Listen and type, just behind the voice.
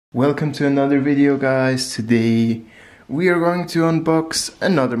Welcome to another video, guys. Today we are going to unbox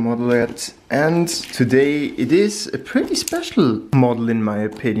another modelette, and today it is a pretty special model in my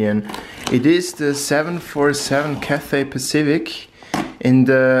opinion. It is the 747 Cathay Pacific in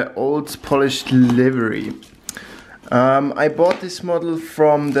the old polished livery. I bought this model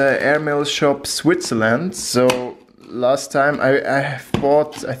from the airmail shop Switzerland. So last time I have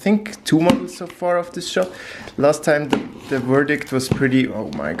bought, I think, 2 models so far of this shop. Last time the verdict was pretty,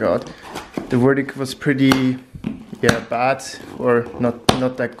 oh my god, the verdict was pretty, bad, or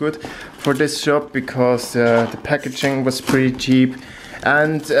not that good for this shop, because the packaging was pretty cheap,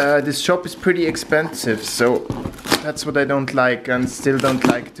 and this shop is pretty expensive, so that's what I don't like and still don't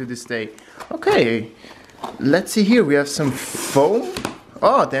like to this day. Okay, let's see here, we have some foam.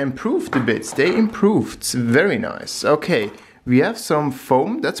 Oh, they improved a bit, they improved, it's very nice. Okay, we have some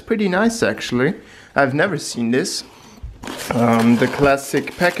foam, that's pretty nice actually. I've never seen this. The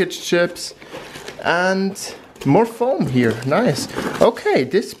classic package chips and more foam here, nice. Okay,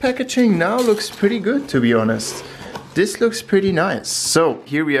 this packaging now looks pretty good, to be honest. This looks pretty nice. So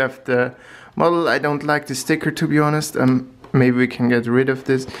here we have the model. I don't like the sticker, to be honest. Maybe we can get rid of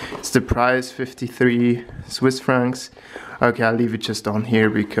this. It's the price, 53 Swiss francs. Okay, I'll leave it just on here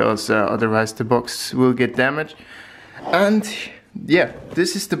because otherwise the box will get damaged. And yeah,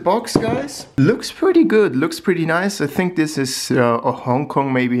 this is the box, guys. Looks pretty good, looks pretty nice. I think this is a Hong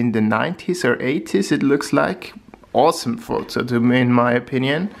Kong, maybe in the 90s or 80s, it looks like. Awesome photo, to me, in my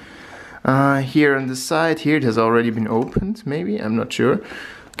opinion. Here on the side, here it has already been opened, maybe, I'm not sure.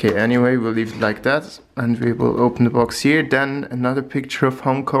 Okay, anyway, we'll leave it like that, and we will open the box here. Then another picture of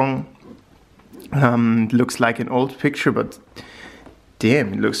Hong Kong. Looks like an old picture, but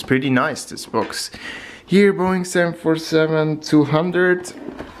damn, it looks pretty nice, this box. Here, Boeing 747-200.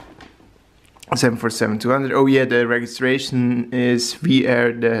 747-200. Oh yeah, the registration is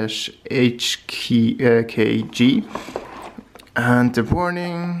VR-HKG. And the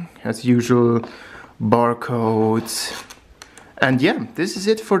warning, as usual, barcode. And yeah, this is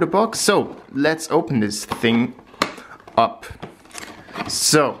it for the box. So, let's open this thing up.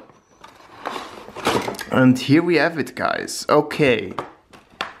 So, and here we have it, guys. Okay,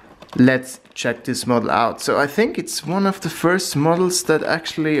 let's check this model out. So I think it's one of the first models that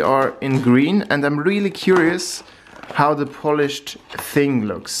actually are in green, and I'm really curious how the polished thing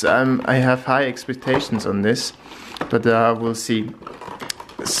looks. I have high expectations on this, but we'll see.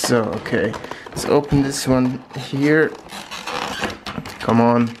 So, okay, let's open this one here. Come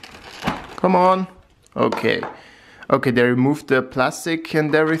on, come on. Okay, okay, they removed the plastic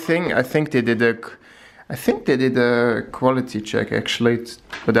and everything. I think they did a quality check actually,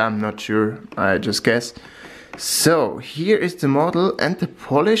 but I'm not sure, I just guess. So here is the model and the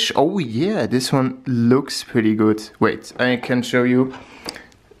polish. Oh yeah, this one looks pretty good. Wait, I can show you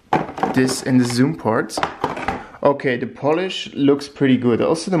this in the zoom part. Okay, the polish looks pretty good.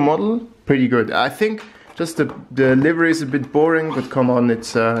 Also the model, pretty good. I think just the livery is a bit boring, but come on,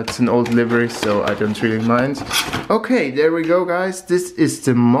 it's an old livery, so I don't really mind. Okay, there we go, guys. This is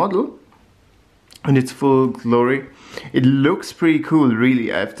the model in its full glory. It looks pretty cool,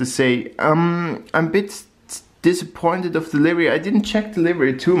 really, I have to say. I'm a bit disappointed of the livery. I didn't check the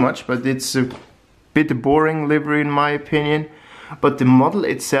livery too much, but it's a bit a boring livery in my opinion. But the model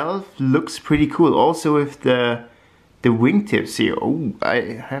itself looks pretty cool. Also with the wingtips here. Oh,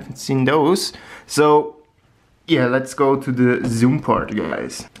 I haven't seen those. So yeah, let's go to the zoom part,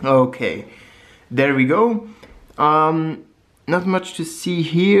 guys. Okay, there we go. Not much to see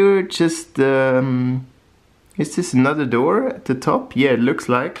here, just is this another door at the top? Yeah, it looks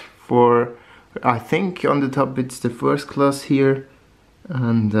like. For, I think on the top it's the first class here,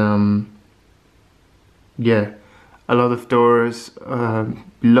 and yeah, a lot of doors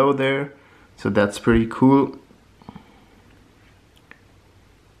below there, so that's pretty cool.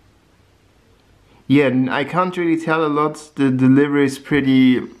 Yeah, I can't really tell a lot. The delivery is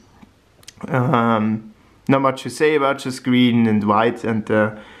pretty not much to say about, just green and white and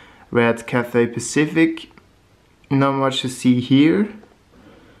the red Cathay Pacific. Not much to see here.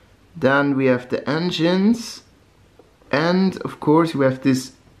 Then we have the engines, and of course we have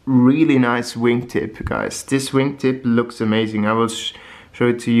this really nice wingtip, guys. This wingtip looks amazing. I will show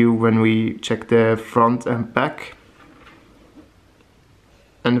it to you when we check the front and back.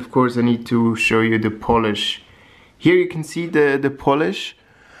 And of course I need to show you the polish. Here you can see the polish,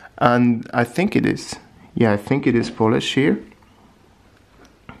 and I think it is. Yeah, I think it is polish here.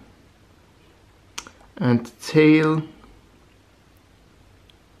 And the tail.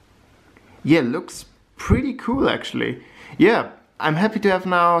 Yeah, looks pretty cool actually. Yeah, I'm happy to have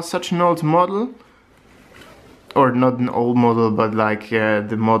now such an old model. or not an old model, but like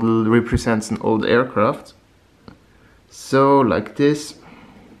the model represents an old aircraft. So like this.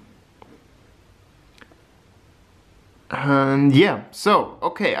 And yeah, so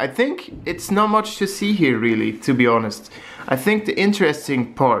okay, I think it's not much to see here really, to be honest. I think the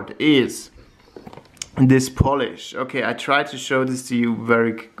interesting part is this polish. Okay, I tried to show this to you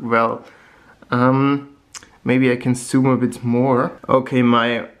very well. Maybe I can zoom a bit more. Okay,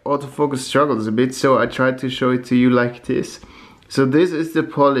 my autofocus struggles a bit, so I tried to show it to you like this. So this is the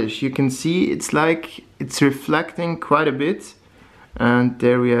polish. You can see it's like it's reflecting quite a bit, and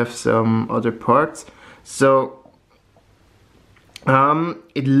there we have some other parts. So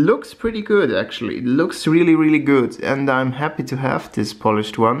it looks pretty good actually. It looks really good, and I'm happy to have this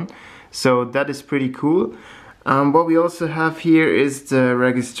polished one. So that is pretty cool. What we also have here is the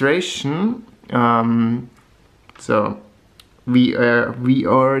registration. So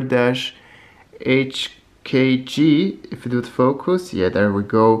VR-HKG, if it would focus. Yeah, there we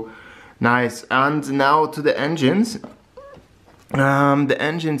go. Nice. And now to the engines. The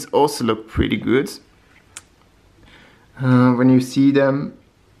engines also look pretty good. When you see them,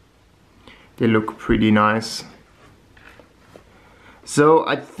 they look pretty nice. So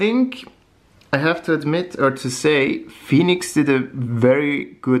I think I have to admit, or to say, Phoenix did a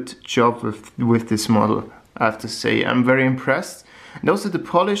very good job with this model, I have to say. I'm very impressed. And also the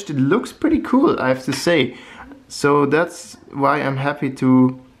polish, it looks pretty cool, I have to say. So that's why I'm happy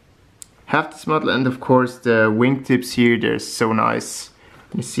to have this model. And of course the wingtips here, they're so nice.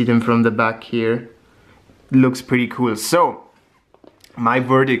 You see them from the back here. It looks pretty cool. So my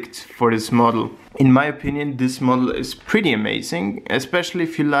verdict for this model. In my opinion, this model is pretty amazing, especially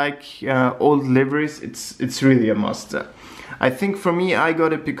if you like old liveries. It's really a must. I think for me, I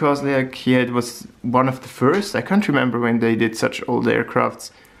got it because like it was one of the first. I can't remember when they did such old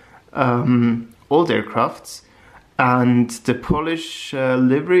aircrafts, and the polish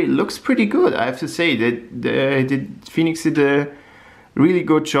livery looks pretty good. I have to say that Phoenix did a really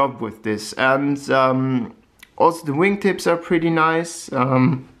good job with this, and also the wingtips are pretty nice.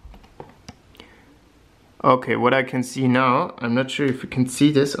 Okay, what I can see now, I'm not sure if you can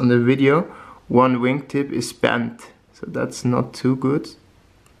see this on the video, one wingtip is bent, so that's not too good.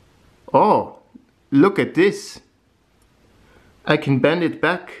 Oh, look at this. I can bend it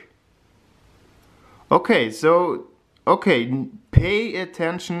back. Okay, so, okay, pay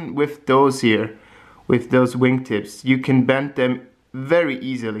attention with those here, with those wingtips. You can bend them very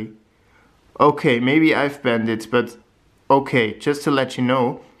easily. Okay, maybe I've bent it, but okay, just to let you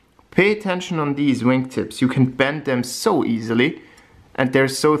know, pay attention on these wingtips. You can bend them so easily, and they're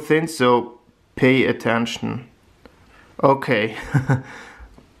so thin, so pay attention. Okay.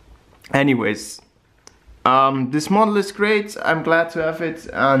 Anyways, this model is great. I'm glad to have it,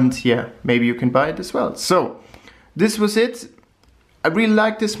 and yeah, maybe you can buy it as well. So, this was it. I really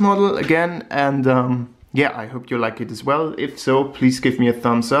like this model again, and yeah, I hope you like it as well. If so, please give me a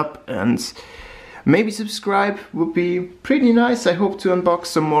thumbs up, and maybe subscribe would be pretty nice. I hope to unbox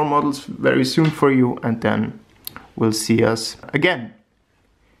some more models very soon for you, and then we'll see us again.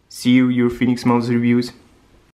 See you, your Phoenix Models reviews.